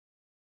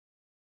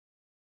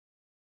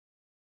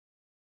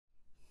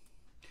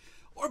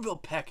Orville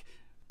Peck,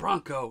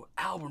 Bronco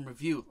album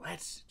review.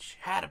 Let's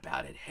chat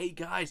about it. Hey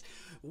guys,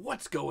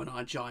 what's going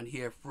on? John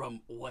here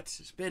from What's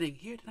Spinning,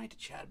 here tonight to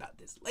chat about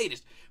this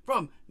latest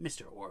from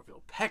Mr.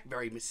 Orville Peck,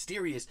 very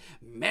mysterious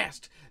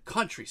masked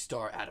country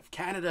star out of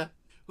Canada,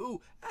 who,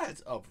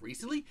 as of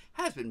recently,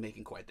 has been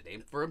making quite the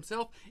name for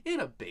himself in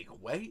a big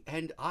way,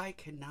 and I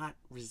cannot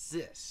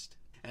resist.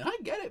 And I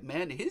get it,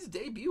 man. His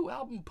debut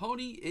album,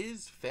 Pony,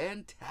 is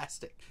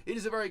fantastic. It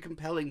is a very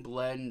compelling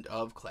blend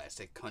of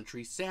classic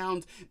country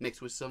sounds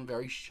mixed with some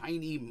very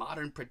shiny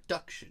modern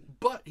production.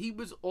 But he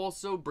was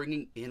also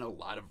bringing in a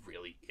lot of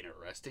really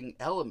interesting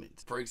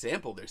elements. For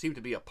example, there seemed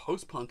to be a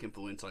post-punk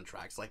influence on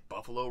tracks like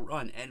Buffalo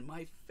Run and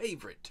my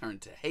favorite, Turn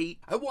to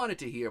Hate. I wanted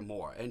to hear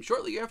more, and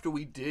shortly after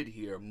we did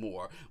hear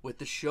more with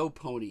the Show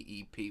Pony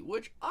EP,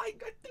 which I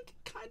think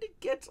kind of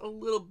gets a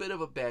little bit of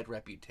a bad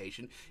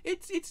reputation.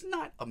 It's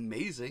not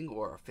amazing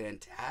or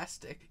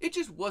fantastic. It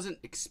just wasn't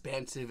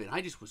expansive, and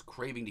I just was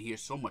craving to hear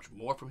so much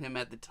more from him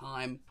at the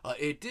time.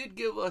 It did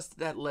give us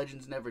that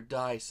Legends Never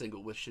Die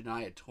single with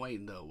Shania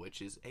Twain, though,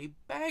 which is a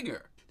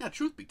banger. Now,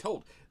 truth be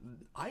told,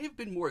 I have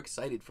been more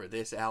excited for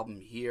this album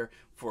here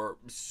for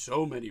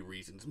so many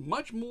reasons,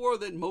 much more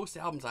than most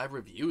albums I've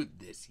reviewed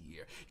this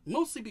year.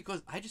 Mostly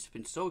because I just have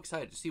been so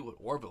excited to see what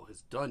Orville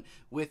has done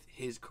with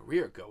his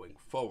career going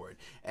forward.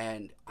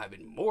 And I've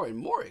been more and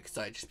more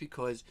excited just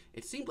because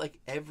it seemed like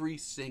every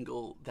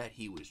single that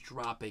he was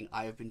dropping,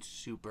 I have been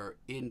super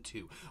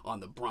into on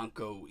the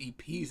Bronco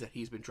EPs that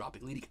he's been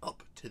dropping leading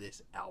up to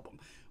this album.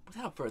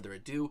 Without further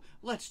ado,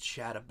 let's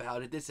chat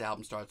about it. This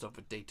album starts off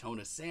with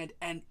Daytona Sand,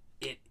 and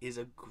it is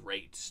a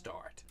great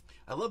start.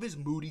 I love his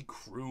moody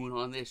croon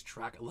on this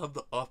track. I love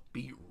the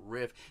upbeat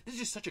riff. This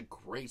is just such a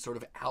great sort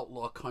of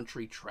outlaw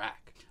country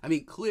track. I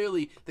mean,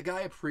 clearly, the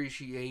guy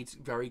appreciates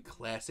very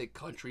classic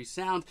country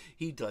sound.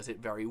 He does it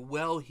very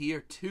well here,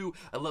 too.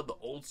 I love the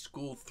old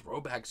school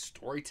throwback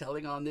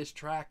storytelling on this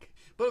track.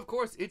 But of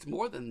course, it's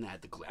more than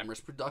that. The glamorous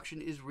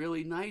production is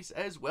really nice,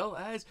 as well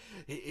as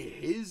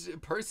his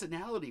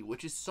personality,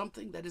 which is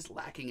something that is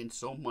lacking in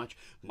so much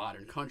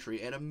modern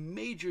country and a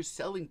major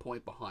selling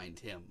point behind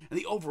him. And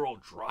the overall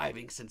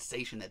driving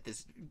sensation that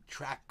this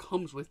track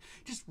comes with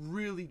just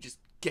really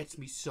gets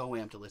me so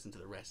amped to listen to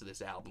the rest of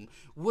this album,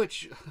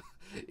 which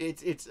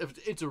it's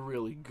a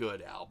really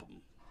good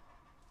album.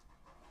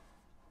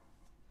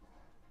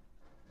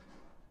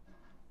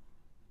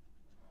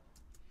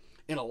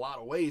 In a lot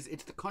of ways,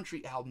 it's the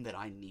country album that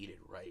I needed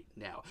right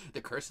now.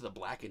 The Curse of the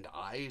Blackened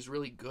Eye is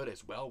really good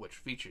as well, which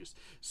features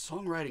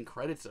songwriting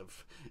credits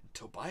of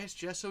Tobias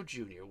Jesso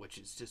Jr., which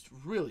is just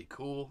really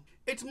cool.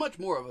 It's much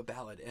more of a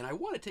ballad, and I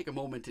want to take a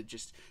moment to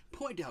just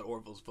point out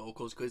Orville's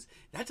vocals, because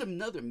that's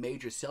another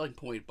major selling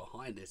point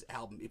behind this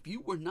album. If you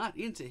were not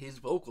into his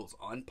vocals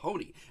on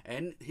Pony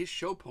and his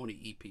Show Pony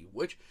EP,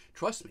 which,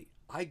 trust me,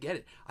 I get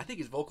it. I think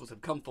his vocals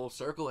have come full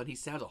circle, and he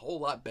sounds a whole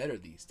lot better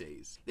these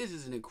days. This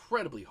is an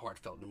incredibly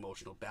heartfelt and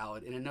emotional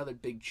ballad, and another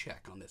big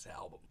check on this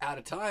album.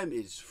 Outta Time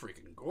is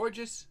freaking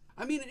gorgeous.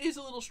 I mean, it is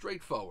a little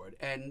straightforward,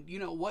 and you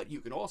know what? You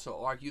can also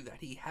argue that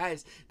he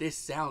has this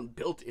sound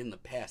built in the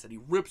past, that he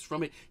rips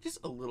from it just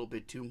a little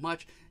bit too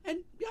much,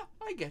 and yeah,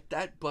 I get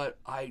that, but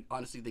I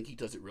honestly think he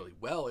does it really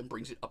well and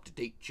brings it up to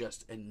date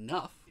just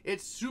enough.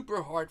 It's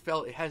super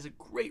heartfelt, it has a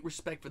great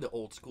respect for the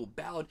old school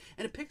ballad,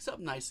 and it picks up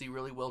nicely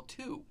really well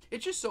too.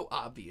 It's just so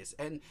obvious,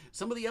 and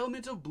some of the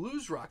elements of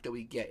blues rock that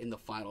we get in the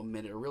final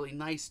minute are really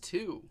nice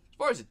too. As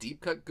far as a deep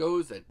cut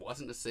goes that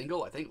wasn't a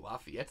single, I think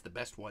Lafayette's the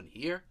best one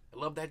here. I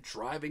love that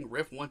driving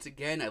riff once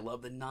again. I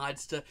love the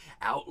nods to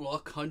outlaw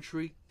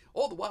country,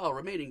 all the while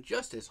remaining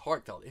just as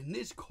heartfelt, and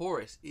this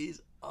chorus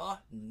is a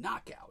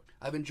knockout.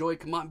 I've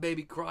enjoyed Come On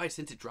Baby Cry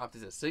since it dropped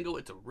as a single.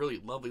 It's a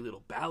really lovely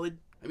little ballad.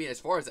 I mean,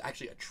 as far as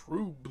actually a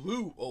true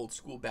blue old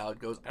school ballad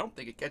goes, I don't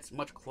think it gets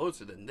much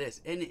closer than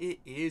this, and it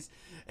is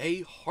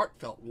a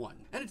heartfelt one.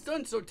 And it's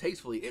done so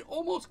tastefully, it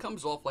almost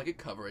comes off like a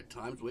cover at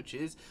times, which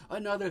is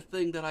another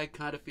thing that I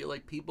kind of feel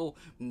like people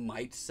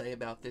might say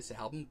about this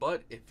album,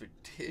 but if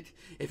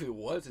it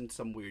was in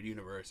some weird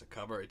universe a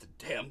cover, it's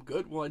a damn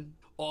good one.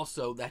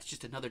 Also, that's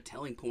just another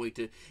telling point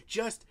to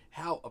just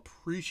how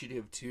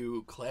appreciative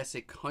to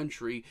classic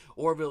country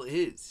Orville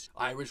is.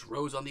 Irish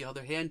Rose, on the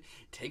other hand,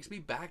 takes me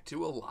back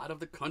to a lot of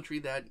the country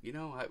that, you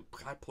know,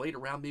 I played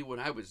around me when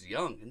I was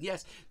young. And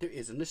yes, there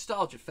is a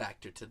nostalgia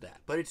factor to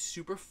that, but it's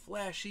super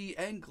flashy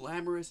and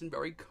glamorous and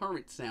very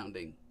current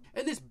sounding.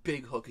 And this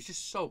big hook is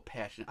just so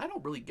passionate. I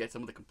don't really get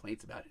some of the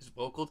complaints about his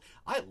vocals.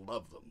 I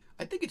love them.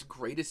 I think its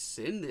greatest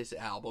sin, this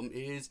album,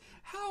 is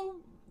how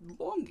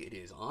long it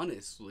is,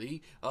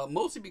 honestly.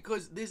 Mostly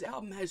because this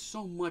album has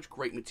so much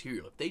great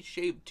material. If they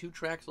shaved 2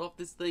 tracks off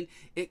this thing,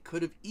 it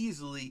could have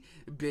easily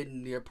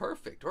been near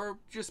perfect, or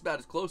just about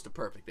as close to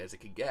perfect as it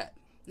could get.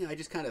 You know, I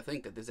just kind of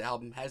think that this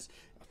album has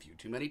a few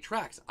too many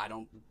tracks. I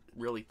don't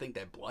really think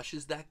that Blush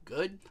is that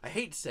good. I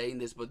hate saying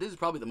this, but this is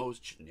probably the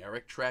most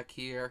generic track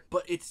here,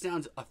 but it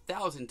sounds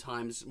 1,000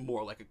 times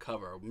more like a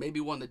cover, maybe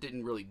one that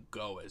didn't really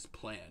go as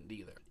planned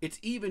either. It's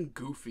even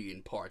goofy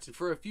in parts, and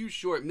for a few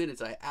short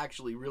minutes I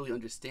actually really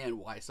understand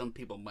why some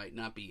people might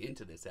not be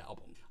into this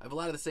album. I have a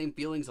lot of the same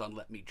feelings on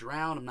Let Me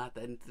Drown. I'm not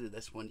that into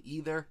this one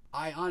either.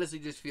 I honestly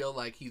just feel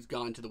like he's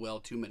gone to the well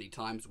too many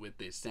times with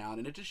this sound,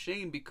 and it's a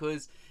shame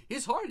because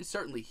his heart is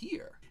certainly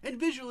here. And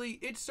visually,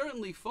 it's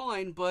certainly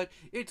fine, but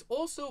it's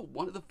also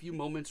one of the few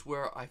moments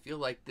where I feel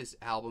like this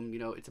album, you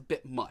know, it's a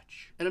bit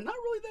much. And I'm not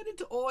really that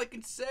into All I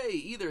Can Say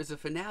either as a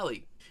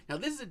finale. Now,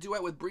 this is a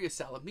duet with Bria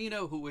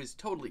Salamino, who is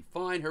totally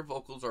fine. Her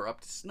vocals are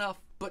up to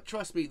snuff. But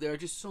trust me, there are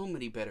just so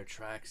many better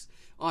tracks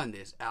on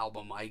this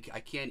album. I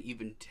can't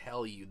even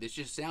tell you. This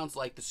just sounds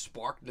like the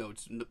Spark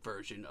Notes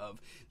version of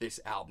this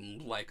album.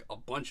 Like a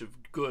bunch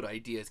of good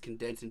ideas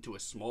condensed into a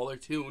smaller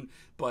tune,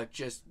 but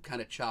just kind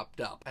of chopped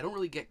up. I don't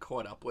really get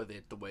caught up with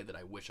it the way that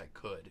I wish I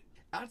could.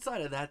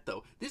 Outside of that,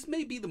 though, this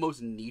may be the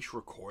most niche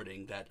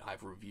recording that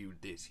I've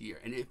reviewed this year.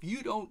 And if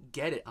you don't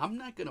get it, I'm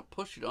not going to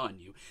push it on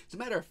you. As a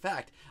matter of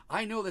fact,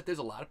 I know that there's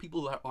a lot of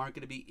people that aren't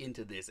going to be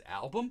into this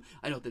album.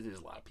 I know that there's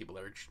a lot of people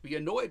that are just be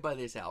annoyed by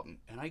this album,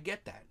 and I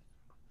get that.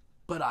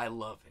 But I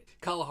love it.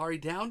 Kalahari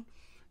Down?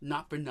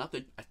 Not for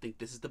nothing, I think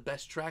this is the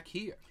best track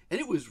here.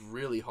 And it was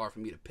really hard for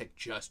me to pick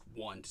just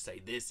one to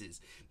say this is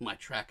my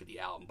track of the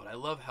album, but I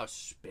love how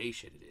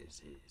spacious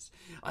it is.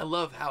 I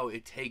love how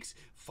it takes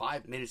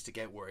 5 minutes to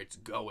get where it's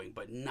going,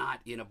 but not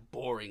in a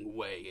boring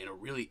way, in a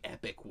really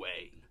epic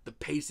way. The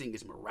pacing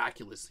is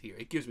miraculous here.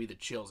 It gives me the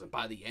chills, and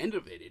by the end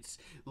of it, it's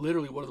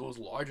literally one of the most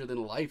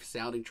larger-than-life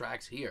sounding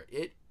tracks here.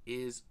 It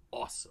is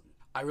awesome.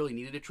 I really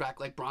needed a track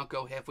like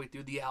Bronco halfway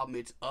through the album.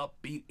 It's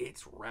upbeat,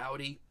 it's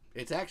rowdy.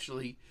 It's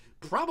actually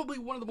probably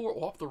one of the more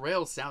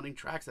off-the-rails sounding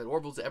tracks that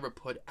Orville's ever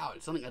put out.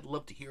 It's something I'd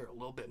love to hear a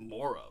little bit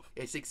more of.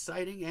 It's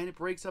exciting and it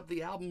breaks up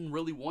the album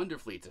really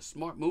wonderfully. It's a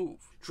smart move.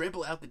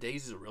 Trample Out the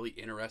Days is a really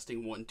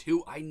interesting one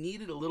too. I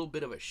needed a little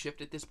bit of a shift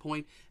at this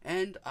point,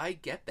 and I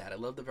get that. I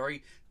love the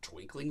very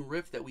twinkling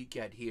riff that we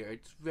get here.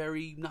 It's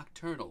very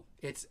nocturnal.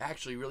 It's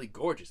actually really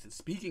gorgeous. And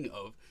speaking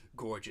of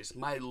gorgeous,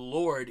 my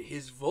lord,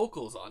 his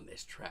vocals on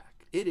this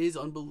track. It is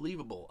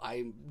unbelievable.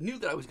 I knew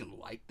that I was going to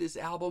like this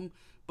album,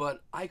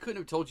 but I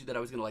couldn't have told you that I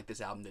was going to like this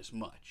album this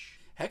much.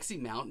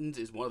 Hexie Mountains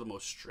is one of the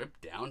most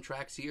stripped down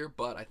tracks here,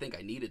 but I think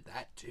I needed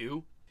that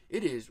too.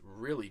 It is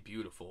really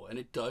beautiful, and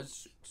it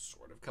does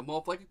sort of come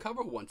off like a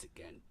cover once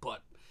again,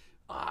 but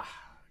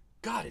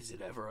God, is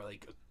it ever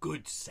like a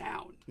good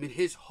sound. I mean,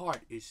 his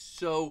heart is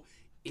so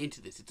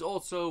into this. It's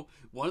also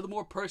one of the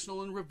more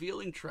personal and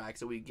revealing tracks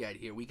that we get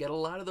here. We get a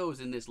lot of those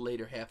in this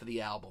later half of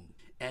the album.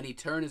 Any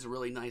Turn is a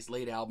really nice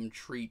late album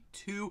treat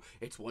too.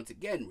 It's once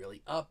again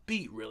really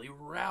upbeat, really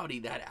rowdy.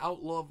 That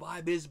Outlaw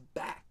vibe is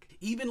back.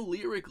 Even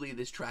lyrically,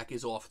 this track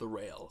is off the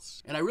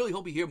rails. And I really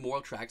hope you hear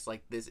more tracks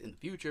like this in the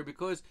future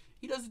because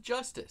he does it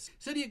justice.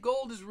 City of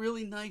Gold is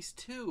really nice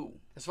too.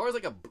 As far as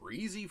like a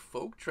breezy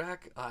folk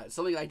track,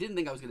 something I didn't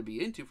think I was going to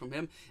be into from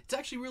him, it's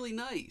actually really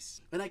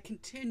nice. And I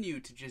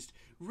continue to just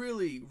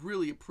really,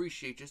 really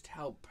appreciate just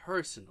how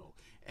personal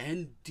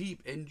and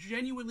deep and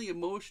genuinely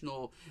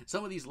emotional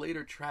some of these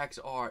later tracks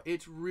are.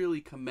 It's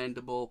really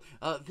commendable.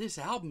 This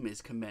album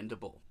is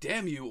commendable.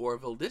 Damn you,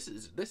 Orville. This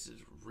is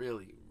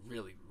really,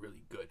 really,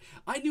 really good.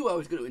 I knew I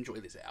was going to enjoy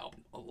this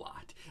album a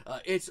lot.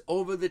 It's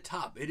over the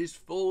top. It is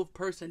full of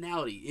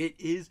personality. It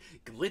is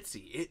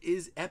glitzy. It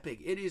is epic.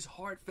 It is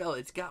heartfelt.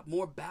 It's got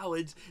more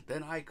ballads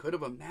than I could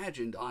have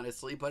imagined,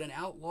 honestly, but an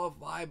outlaw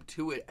vibe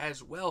to it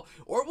as well.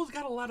 Orville's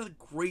got a lot of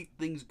great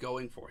things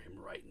going for him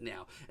right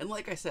now. And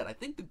like I said, I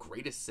think the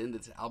greatest sin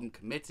this album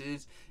commits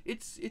is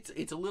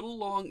it's a little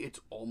long. It's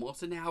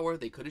almost an hour.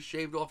 They could have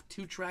shaved off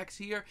 2 tracks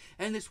here,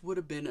 and this would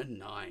have been a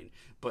 9.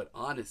 But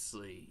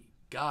honestly,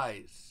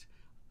 guys,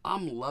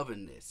 I'm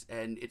loving this,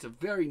 and it's a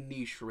very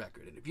niche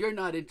record, and if you're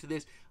not into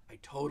this, I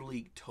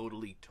totally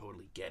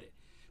get it.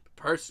 But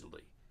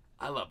personally,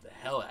 I love the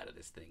hell out of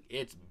this thing.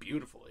 It's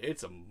beautiful,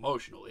 it's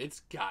emotional, it's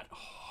got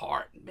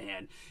heart,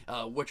 man,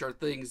 which are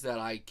things that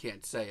I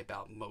can't say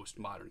about most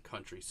modern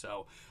country,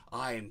 so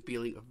I am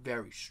feeling a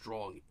very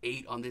strong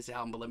 8 on this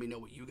album, but let me know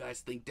what you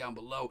guys think down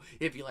below.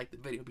 If you like the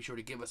video, be sure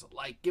to give us a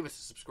like, give us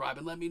a subscribe,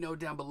 and let me know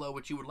down below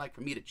what you would like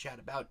for me to chat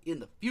about in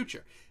the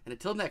future. And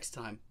until next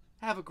time,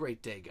 have a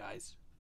great day, guys.